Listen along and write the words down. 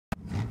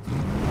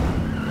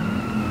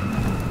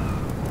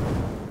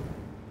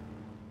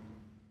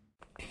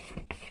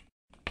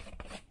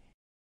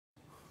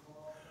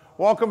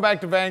Welcome back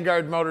to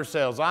Vanguard Motor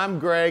Sales. I'm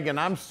Greg and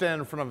I'm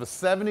standing in front of a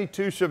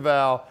 72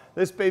 Chevelle.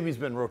 This baby's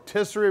been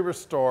rotisserie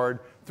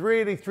restored,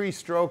 383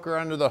 stroker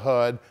under the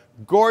hood,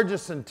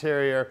 gorgeous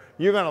interior.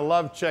 You're gonna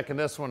love checking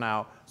this one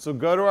out. So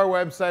go to our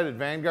website at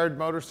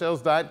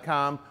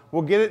vanguardmotorsales.com.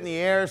 We'll get it in the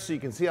air so you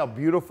can see how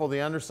beautiful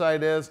the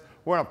underside is.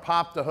 We're gonna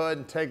pop the hood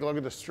and take a look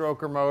at the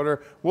stroker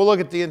motor. We'll look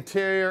at the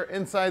interior,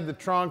 inside the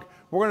trunk.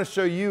 We're gonna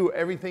show you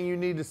everything you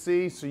need to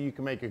see so you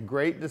can make a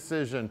great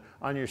decision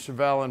on your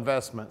Chevelle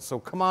investment. So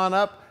come on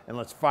up and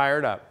let's fire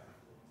it up.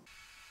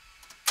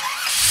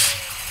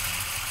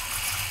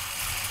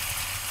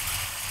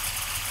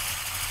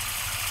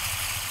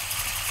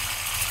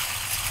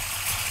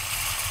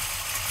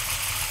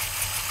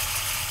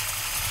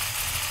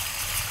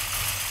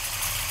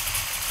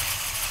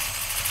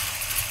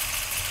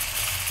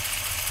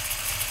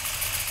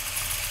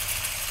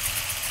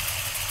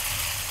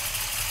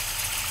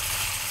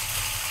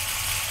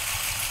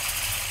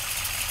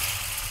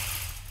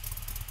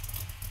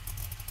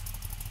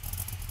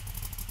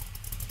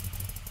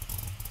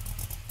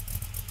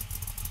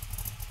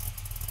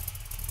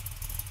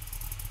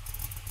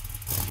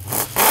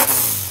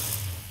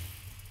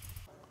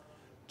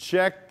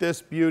 Check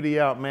this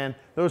beauty out, man.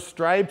 Those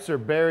stripes are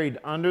buried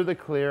under the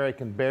clear. I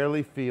can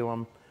barely feel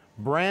them.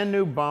 Brand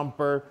new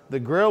bumper. The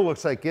grille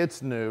looks like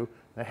it's new.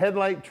 The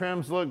headlight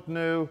trims look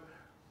new.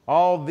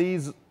 All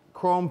these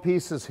chrome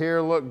pieces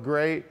here look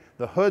great.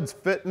 The hood's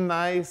fitting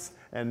nice,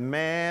 and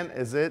man,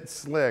 is it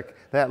slick.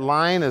 That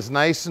line is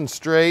nice and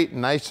straight,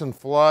 nice and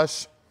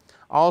flush.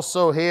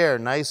 Also here,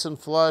 nice and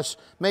flush.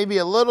 Maybe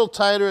a little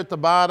tighter at the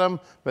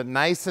bottom, but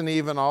nice and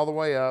even all the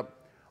way up.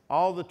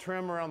 All the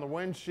trim around the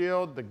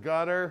windshield, the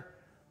gutter,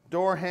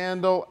 door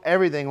handle,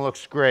 everything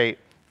looks great.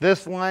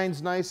 This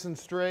line's nice and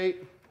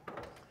straight.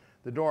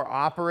 The door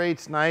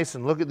operates nice,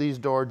 and look at these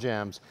door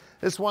jambs.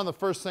 This is one of the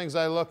first things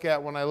I look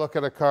at when I look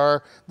at a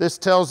car. This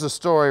tells the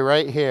story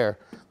right here.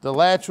 The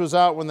latch was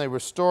out when they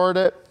restored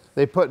it.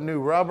 They put new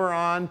rubber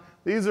on.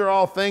 These are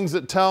all things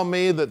that tell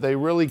me that they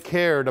really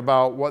cared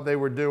about what they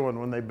were doing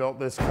when they built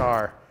this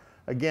car.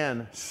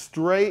 Again,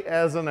 straight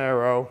as an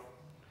arrow.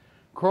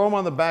 Chrome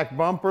on the back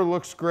bumper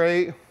looks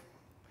great.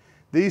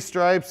 These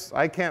stripes,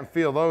 I can't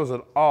feel those at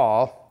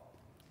all.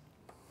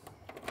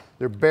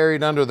 They're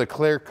buried under the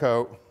clear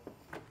coat.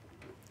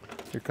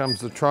 Here comes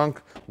the trunk.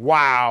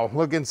 Wow,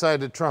 look inside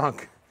the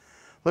trunk.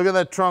 Look at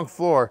that trunk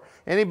floor.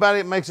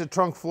 Anybody that makes a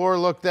trunk floor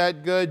look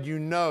that good, you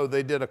know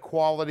they did a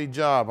quality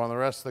job on the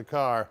rest of the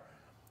car.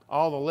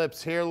 All the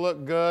lips here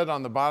look good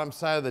on the bottom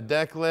side of the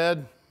deck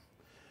lid.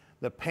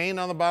 The paint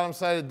on the bottom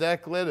side of the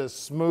deck lid is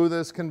smooth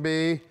as can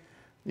be.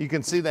 You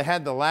can see they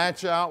had the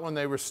latch out when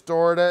they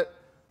restored it.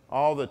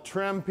 All the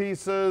trim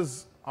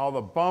pieces, all the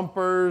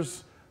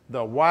bumpers,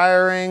 the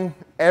wiring,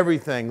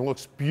 everything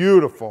looks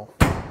beautiful.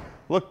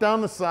 Look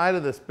down the side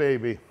of this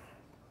baby.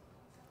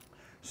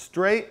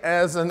 Straight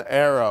as an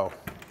arrow.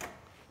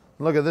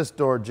 Look at this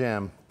door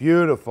jamb,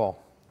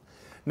 beautiful.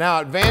 Now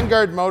at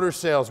Vanguard Motor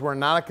Sales, we're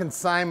not a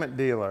consignment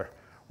dealer.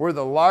 We're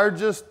the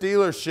largest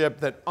dealership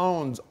that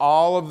owns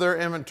all of their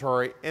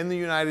inventory in the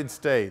United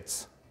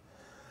States.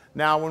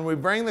 Now, when we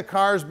bring the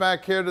cars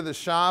back here to the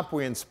shop,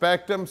 we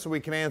inspect them so we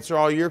can answer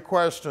all your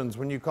questions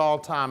when you call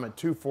Tom at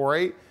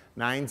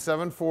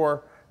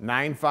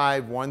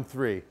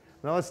 248-974-9513.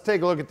 Now let's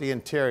take a look at the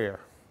interior.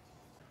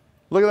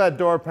 Look at that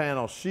door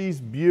panel. She's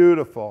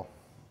beautiful.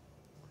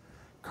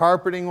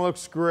 Carpeting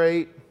looks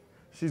great.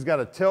 She's got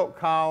a tilt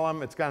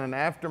column. It's got an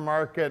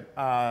aftermarket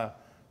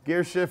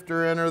gear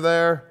shifter in her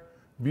there.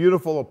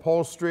 Beautiful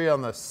upholstery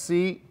on the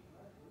seat.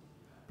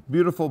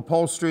 Beautiful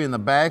upholstery in the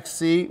back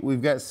seat.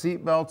 We've got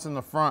seat belts in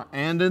the front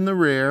and in the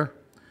rear.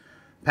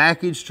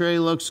 Package tray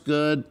looks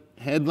good.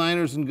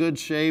 Headliner's in good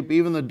shape.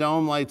 Even the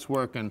dome light's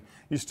working.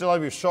 You still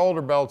have your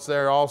shoulder belts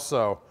there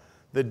also.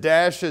 The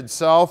dash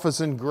itself is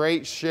in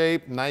great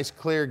shape. Nice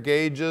clear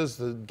gauges.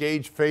 The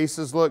gauge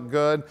faces look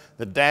good.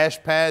 The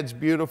dash pad's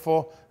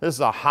beautiful. This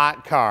is a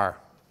hot car.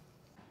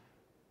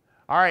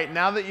 All right,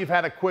 now that you've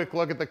had a quick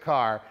look at the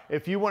car,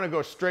 if you want to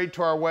go straight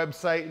to our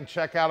website and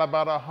check out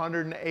about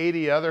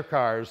 180 other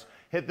cars,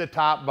 hit the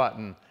top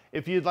button.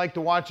 If you'd like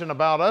to watch an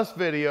About Us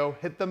video,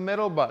 hit the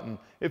middle button.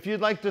 If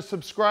you'd like to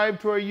subscribe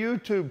to our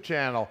YouTube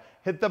channel,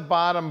 hit the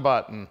bottom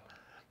button.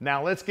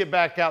 Now let's get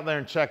back out there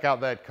and check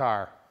out that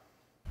car.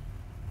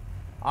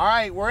 All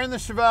right, we're in the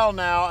Chevelle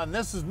now, and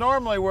this is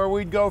normally where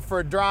we'd go for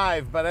a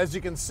drive, but as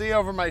you can see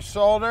over my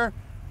shoulder,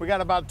 we got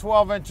about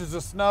 12 inches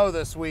of snow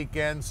this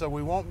weekend, so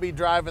we won't be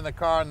driving the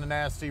car on the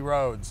nasty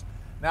roads.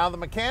 Now, the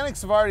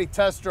mechanics have already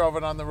test drove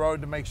it on the road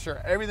to make sure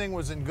everything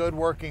was in good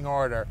working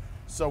order,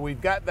 so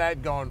we've got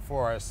that going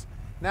for us.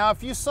 Now,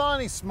 if you saw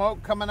any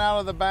smoke coming out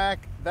of the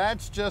back,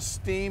 that's just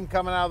steam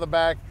coming out of the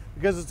back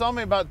because it's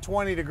only about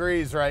 20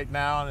 degrees right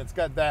now, and it's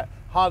got that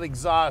hot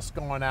exhaust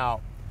going out.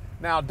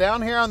 Now,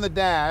 down here on the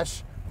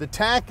dash, the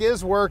tack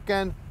is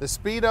working, the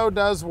speedo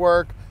does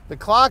work, the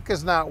clock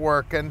is not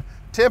working,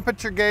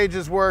 temperature gauge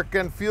is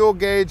working, fuel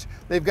gauge.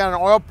 They've got an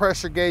oil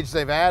pressure gauge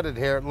they've added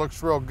here. It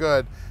looks real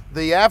good.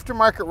 The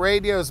aftermarket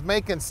radio is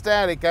making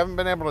static. I haven't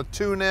been able to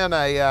tune in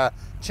a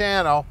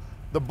channel,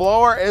 The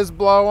blower is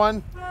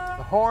blowing,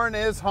 the horn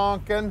is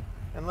honking,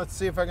 and let's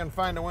see if I can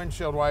find the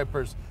windshield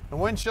wipers. The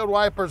windshield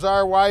wipers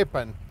are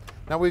wiping.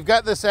 Now we've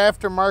got this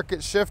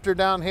aftermarket shifter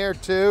down here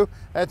too.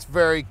 That's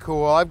very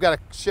cool. I've got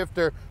a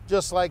shifter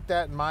just like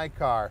that in my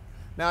car.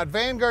 Now at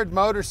Vanguard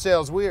Motor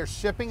Sales, we are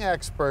shipping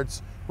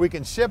experts. We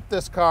can ship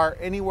this car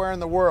anywhere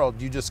in the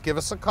world. You just give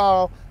us a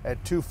call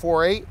at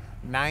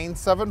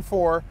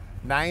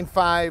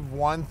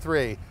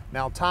 248-974-9513.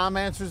 Now Tom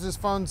answers his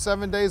phone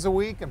 7 days a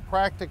week and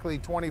practically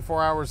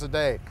 24 hours a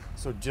day.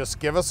 So just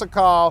give us a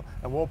call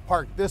and we'll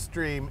park this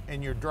dream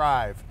in your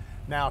drive.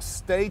 Now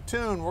stay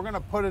tuned. We're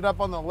gonna put it up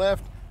on the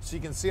lift so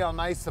you can see how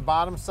nice the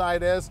bottom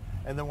side is,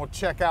 and then we'll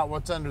check out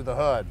what's under the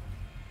hood.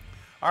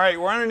 All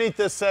right, we're underneath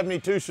this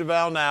 72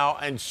 Chevelle now,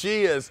 and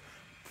she is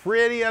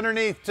pretty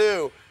underneath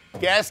too.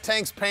 Gas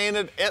tank's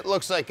painted, it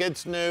looks like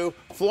it's new.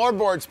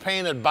 Floorboard's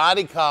painted,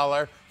 body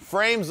color,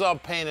 frame's all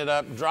painted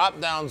up,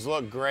 drop downs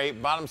look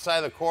great, bottom side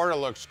of the quarter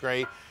looks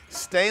great.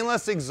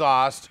 Stainless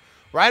exhaust,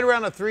 right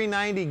around a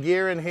 390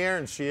 gear in here,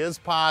 and she is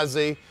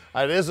posi.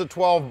 It is a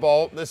 12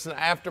 bolt. This is an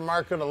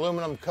aftermarket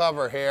aluminum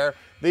cover here.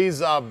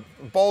 These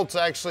bolts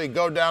actually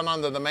go down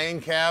onto the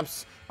main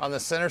caps on the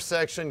center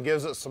section,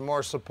 gives it some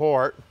more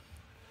support.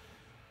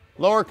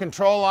 Lower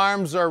control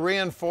arms are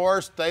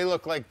reinforced. They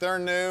look like they're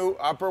new.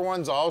 Upper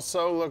ones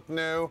also look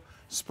new.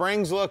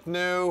 Springs look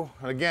new.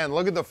 And again,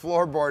 look at the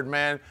floorboard,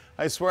 man.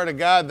 I swear to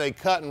God, they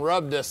cut and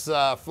rubbed this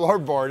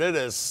floorboard. It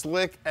is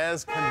slick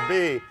as can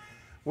be.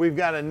 We've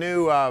got a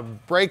new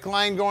brake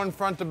line going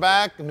front to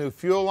back, a new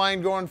fuel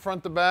line going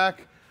front to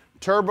back.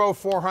 Turbo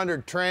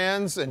 400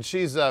 trans, and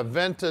she's a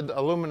vented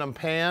aluminum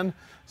pan.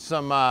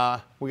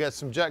 We got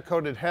some jet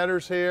coated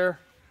headers here.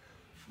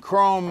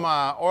 Chrome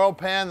oil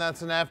pan,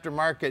 that's an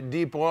aftermarket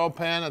deep oil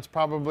pan. It's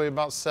probably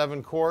about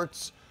 7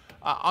 quarts.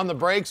 On the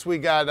brakes, we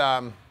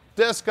got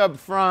disc up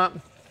front,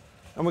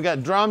 and we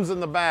got drums in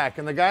the back.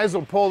 And the guys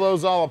will pull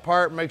those all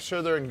apart and make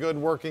sure they're in good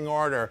working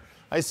order.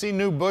 I see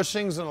new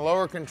bushings in the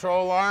lower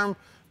control arm,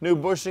 new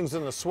bushings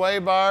in the sway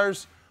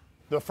bars.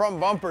 The front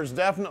bumper's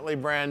definitely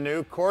brand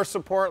new. Core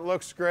support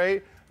looks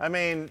great. I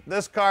mean,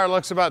 this car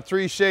looks about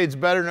 3 shades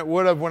better than it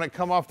would have when it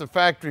come off the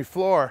factory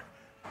floor.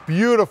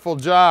 Beautiful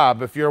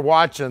job if you're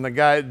watching the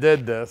guy that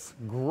did this.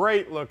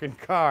 Great looking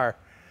car.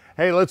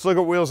 Hey, let's look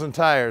at wheels and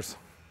tires.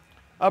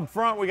 Up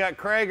front, we got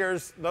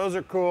Kragers. Those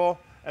are cool,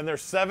 and they're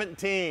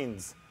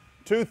 17s.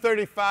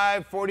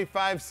 235,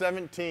 45,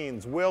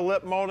 17s. Wheel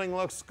lip molding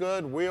looks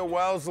good. Wheel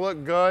wells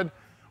look good.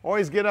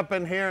 Always get up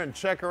in here and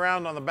check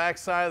around on the back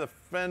side of the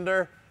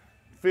fender.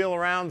 Feel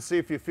around, see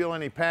if you feel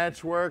any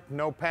patchwork.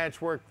 No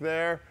patchwork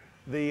there.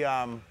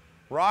 The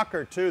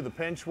rocker too, the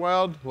pinch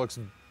weld, looks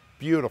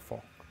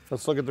beautiful.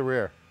 Let's look at the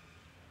rear.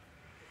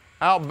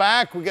 Out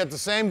back, we got the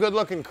same good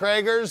looking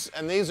Kragers,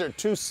 and these are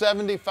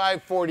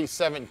 275 40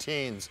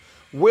 17s.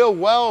 Wheel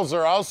wells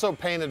are also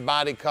painted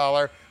body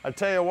color. I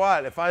tell you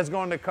what, if I was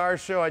going to a car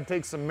show, I'd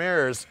take some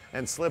mirrors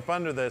and slip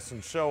under this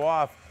and show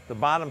off the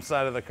bottom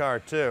side of the car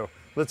too.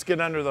 Let's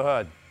get under the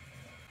hood.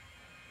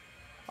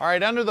 All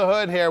right, under the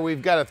hood here,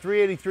 we've got a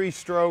 383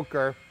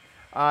 stroker.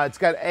 It's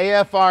got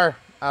AFR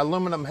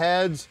aluminum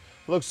heads.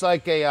 Looks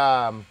like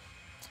a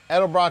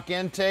Edelbrock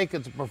intake.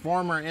 It's a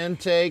Performer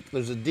intake.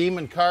 There's a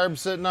Demon carb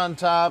sitting on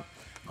top.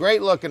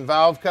 Great looking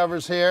valve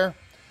covers here.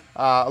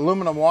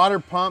 Aluminum water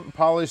pump,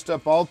 polished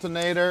up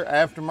alternator,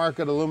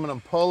 aftermarket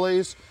aluminum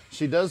pulleys.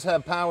 She does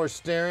have power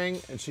steering,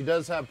 and she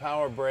does have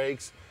power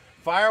brakes.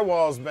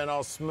 Firewall's been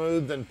all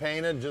smoothed and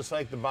painted just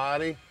like the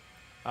body.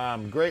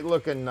 Great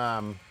looking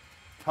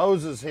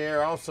hoses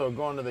here, also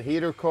going to the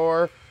heater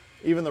core.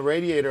 Even the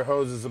radiator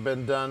hoses have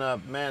been done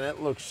up. Man,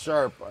 it looks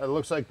sharp. It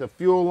looks like the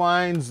fuel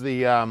lines,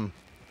 and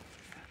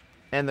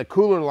the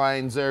cooler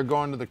lines there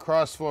going to the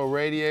cross-flow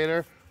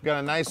radiator. Got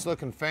a nice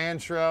looking fan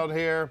shroud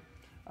here.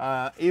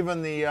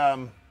 Even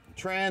the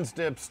trans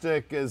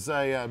dipstick is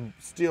a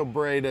steel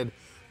braided.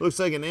 Looks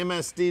like an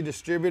MSD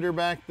distributor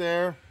back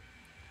there.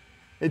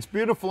 It's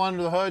beautiful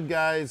under the hood,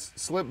 guys.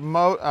 Slip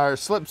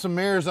some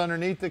mirrors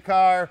underneath the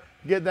car.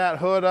 Get that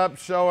hood up,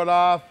 show it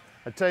off.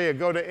 I tell you,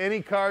 go to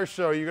any car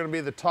show, you're gonna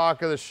be the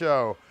talk of the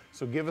show.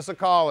 So give us a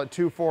call at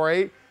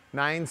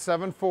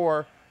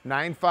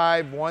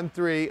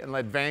 248-974-9513 and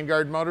let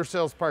Vanguard Motor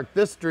Sales park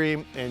this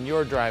dream in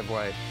your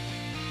driveway.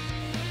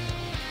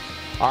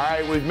 All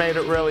right, we've made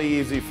it really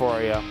easy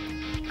for you.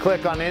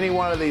 Click on any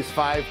one of these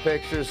 5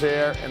 pictures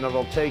here and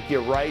it'll take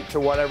you right to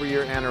whatever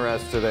you're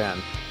interested in.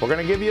 We're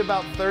gonna give you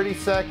about 30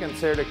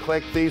 seconds here to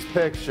click these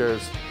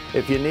pictures.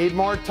 If you need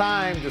more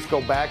time, just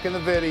go back in the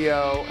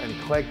video and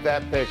click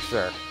that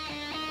picture.